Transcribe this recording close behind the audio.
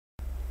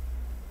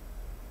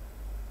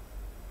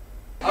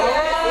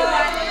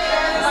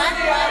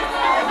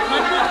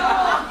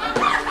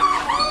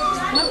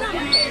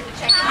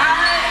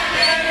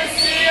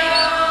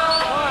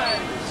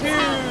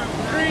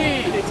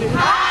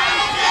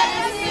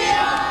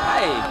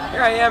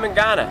Here I am in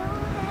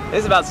Ghana.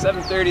 It's about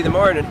 7:30 in the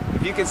morning.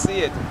 If you can see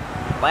it,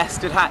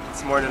 blasted hot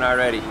this morning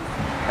already.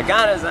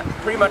 Ghana is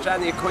pretty much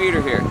on the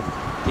equator here.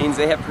 Means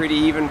they have pretty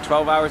even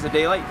 12 hours of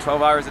daylight,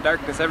 12 hours of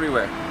darkness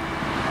everywhere.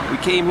 We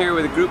came here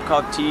with a group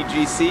called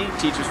TGC,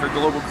 Teachers for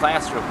Global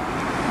Classroom.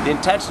 The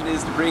intention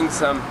is to bring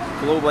some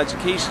global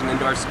education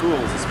into our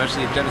schools,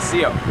 especially at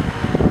Geneseo.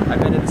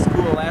 I've been in a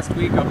school last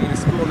week, I'll be in a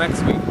school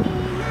next week.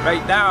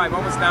 Right now I'm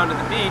almost down to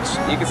the beach.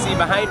 You can see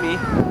behind me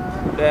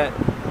that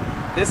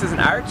this is an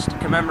arch to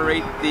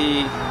commemorate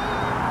the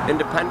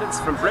independence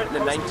from Britain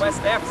in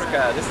West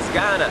Africa. This is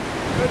Ghana.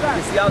 You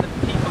can see all the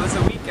people, this is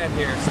a weekend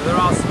here, so they're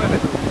all swimming.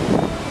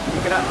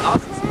 You can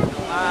also see a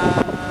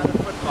lot of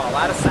football, a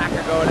lot of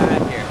soccer going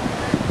on here.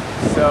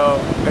 So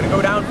I'm going to go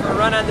down for a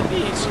run on the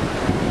beach.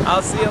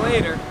 I'll see you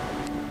later.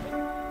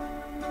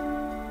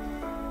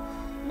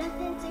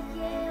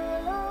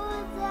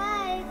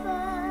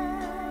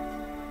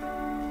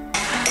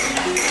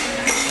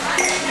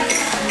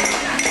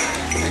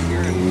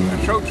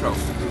 Tro-tro.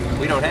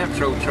 We don't have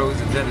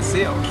tro-tros in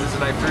Geneseo. This is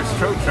my first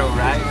tro-tro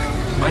ride.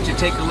 Why don't you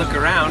take a look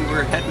around?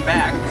 We're heading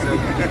back. So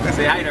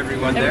say hi to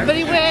everyone there.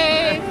 Everybody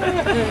wave!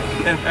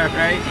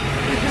 Alright.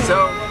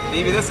 So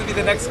maybe this will be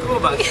the next school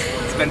bus.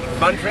 It's been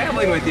fun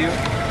traveling with you.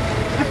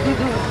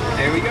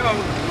 There we go.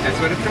 That's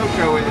what a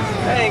tro-tro is.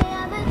 Thanks.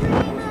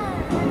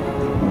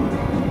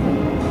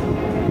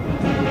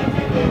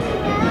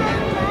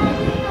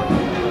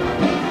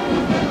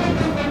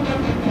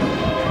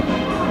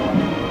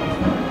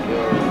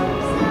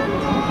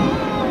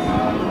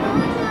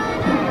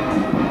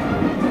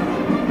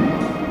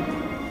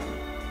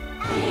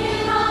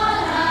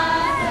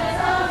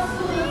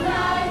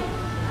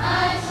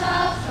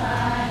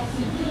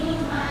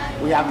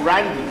 We have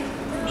Randy.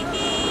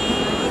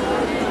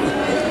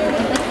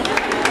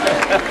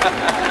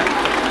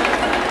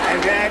 And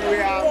then we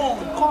have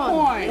corn.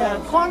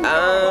 Corn.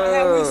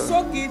 Then we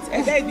soak it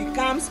and then it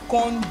becomes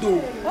corn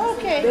dough.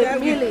 Okay. Then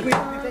we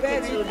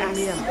prepare it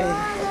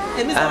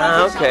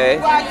as okay.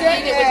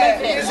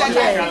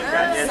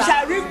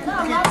 Shall we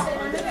cook it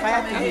on the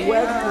fire to be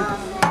well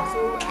cooked? So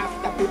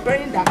after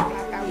preparing that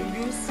platter, we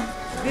use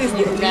this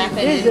to wrap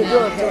it.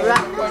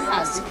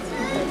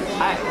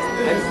 Hi,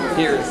 I'm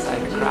here at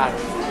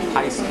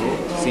High School,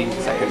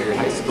 Senior Secondary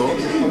High School,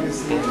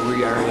 and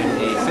we are in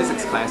a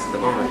physics class at the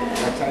moment. I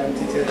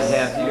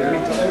have here,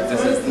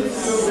 this is the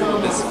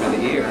syllabus for the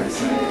year,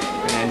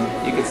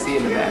 and you can see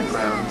in the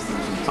background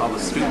all the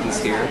students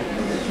here,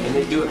 and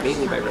they do it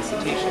mainly by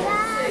recitation.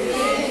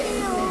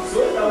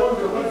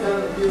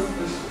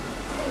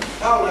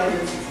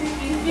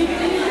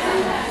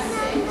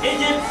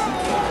 Egypt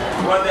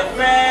was the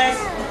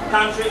first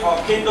country or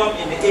kingdom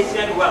in the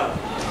Asian world.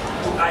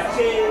 I'm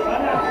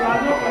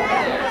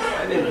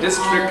in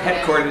district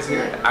headquarters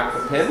here at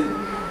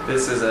Aquapin.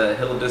 This is a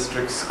Hill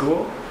District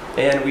school,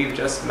 and we've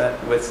just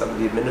met with some of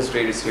the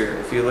administrators here.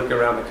 If you look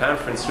around the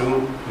conference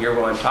room here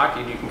while I'm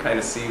talking, you can kind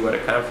of see what a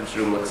conference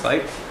room looks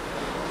like.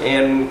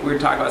 And we're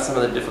talking about some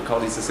of the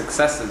difficulties and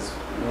successes.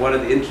 One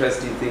of the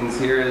interesting things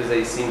here is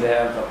they seem to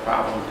have a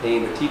problem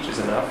paying the teachers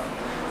enough.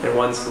 And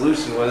one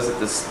solution was that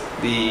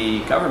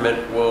the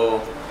government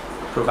will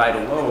provide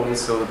a loan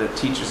so that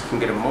teachers can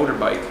get a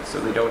motorbike so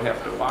they don't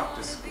have to walk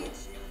to school.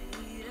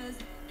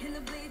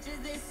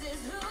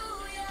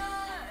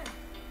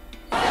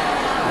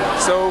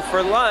 So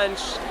for lunch,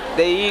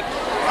 they eat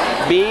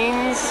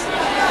beans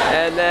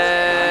and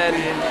then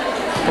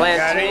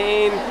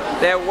plantain.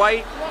 That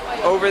white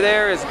over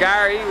there is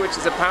gari, which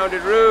is a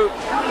pounded root.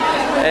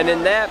 And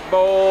in that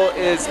bowl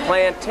is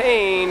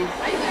plantain,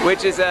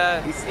 which is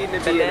we seem to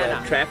be in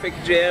a traffic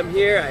jam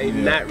here.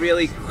 I'm not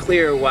really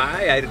clear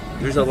why.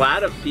 There's a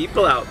lot of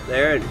people out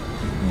there, and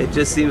it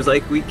just seems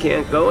like we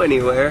can't go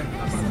anywhere.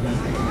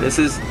 This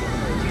is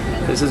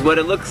what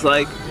it looks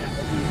like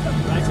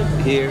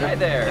here. Hi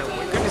there.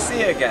 Good to see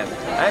you again.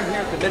 I'm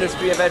here at the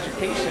Ministry of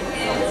Education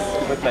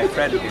with my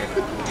friend here.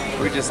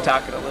 We're just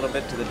talking a little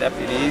bit to the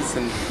deputies,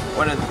 and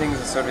one of the things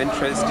that's sort of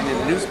interesting in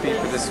the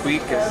newspaper this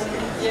week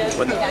is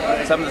when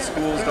some of the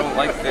schools don't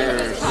like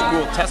their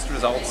school test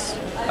results.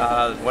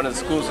 One of the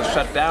schools was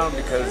shut down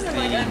because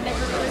the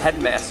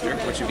headmaster,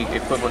 which would be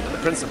equivalent to the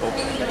principal,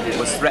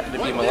 was threatened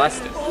to be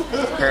molested.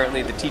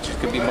 Apparently the teachers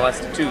could be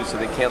molested too, so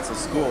they canceled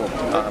school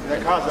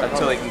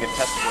until they can get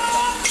tested.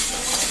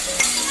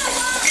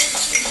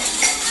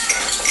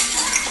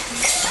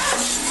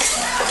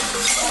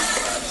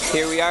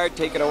 Here we are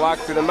taking a walk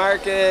through the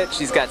market.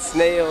 She's got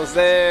snails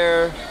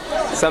there,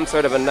 some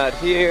sort of a nut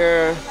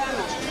here.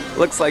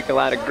 Looks like a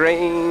lot of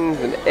grains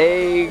and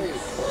eggs,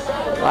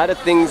 a lot of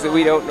things that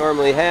we don't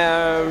normally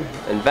have,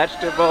 and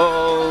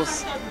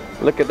vegetables.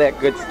 Look at that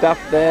good stuff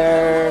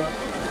there.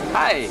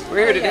 Hi,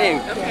 we're here today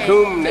in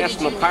Coombe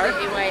National Park.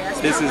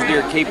 This is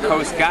near Cape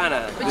Coast,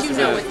 Ghana. This is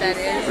a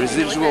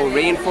residual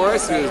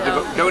rainforest that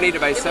was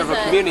donated by several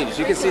communities.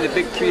 You can see the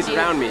big trees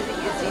around me.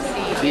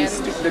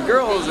 The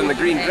girls in the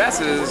green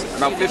dresses,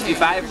 about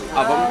 55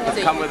 of them, have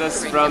come with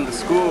us from the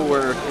school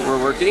where we're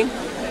working,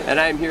 and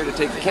I'm here to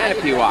take the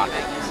canopy walk.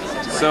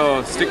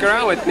 So stick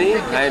around with me.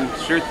 I'm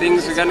sure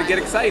things are going to get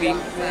exciting.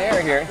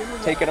 There, here,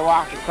 taking a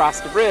walk across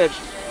the bridge.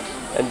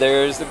 And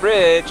there's the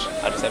bridge.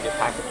 I'll just have your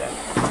packet then.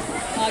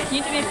 Can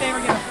you do me a favor,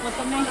 give a flip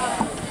of me?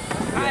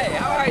 Hi,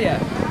 how are you?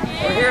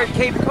 We're here at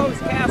Cape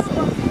Coast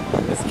Castle.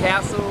 This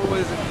castle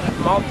was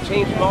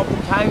changed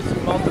multiple times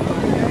with multiple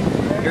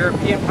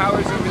European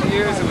powers over the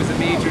years. It was a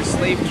major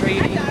slave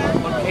trading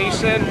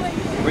location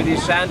where the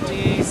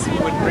Ashantis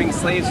would bring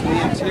slaves from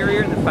the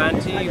interior and the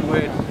Fanti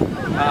would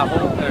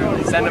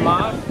send them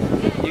off.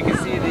 You can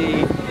see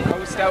the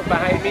coast out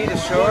behind me, the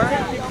shore.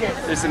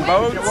 There's some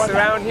boats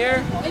around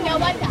here.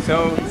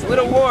 So it's a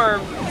little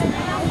warm.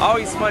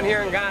 Always fun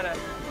here in Ghana.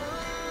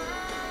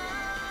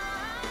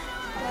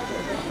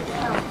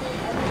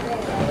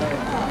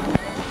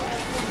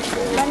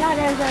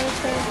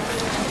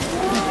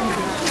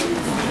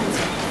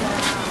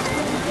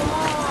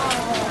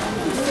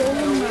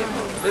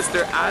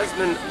 Mr.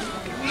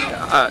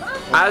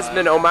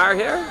 Osman Omar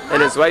here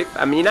and his wife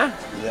Amina.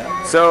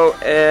 Yeah. So,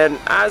 and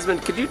Osman,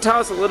 could you tell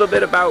us a little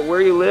bit about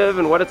where you live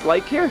and what it's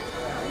like here?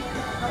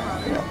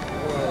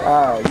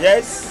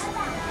 Yes,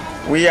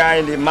 we are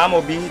in the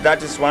Mamobi,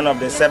 that is one of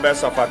the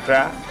suburbs of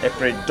Accra, a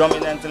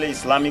predominantly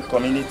Islamic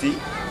community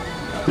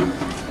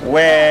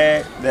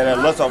where there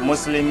are lots of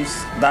Muslims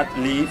that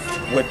live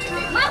with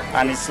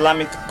an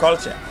Islamic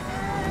culture.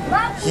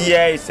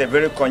 Here is a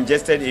very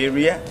congested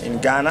area in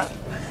Ghana,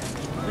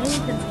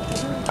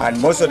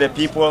 and most of the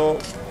people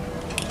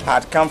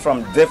had come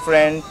from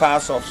different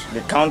parts of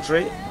the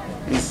country.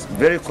 It's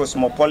very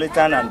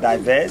cosmopolitan and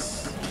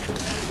diverse.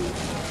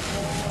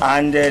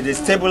 And the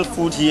staple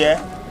food here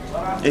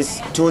is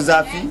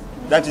tozafi,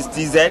 that is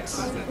TZ.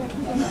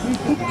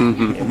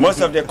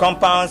 Most of the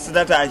compounds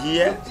that are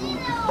here,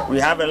 we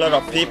have a lot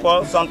of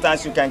people.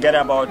 Sometimes you can get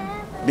about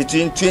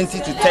between 20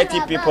 to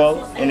 30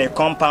 people in a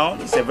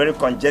compound. It's a very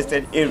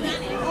congested area.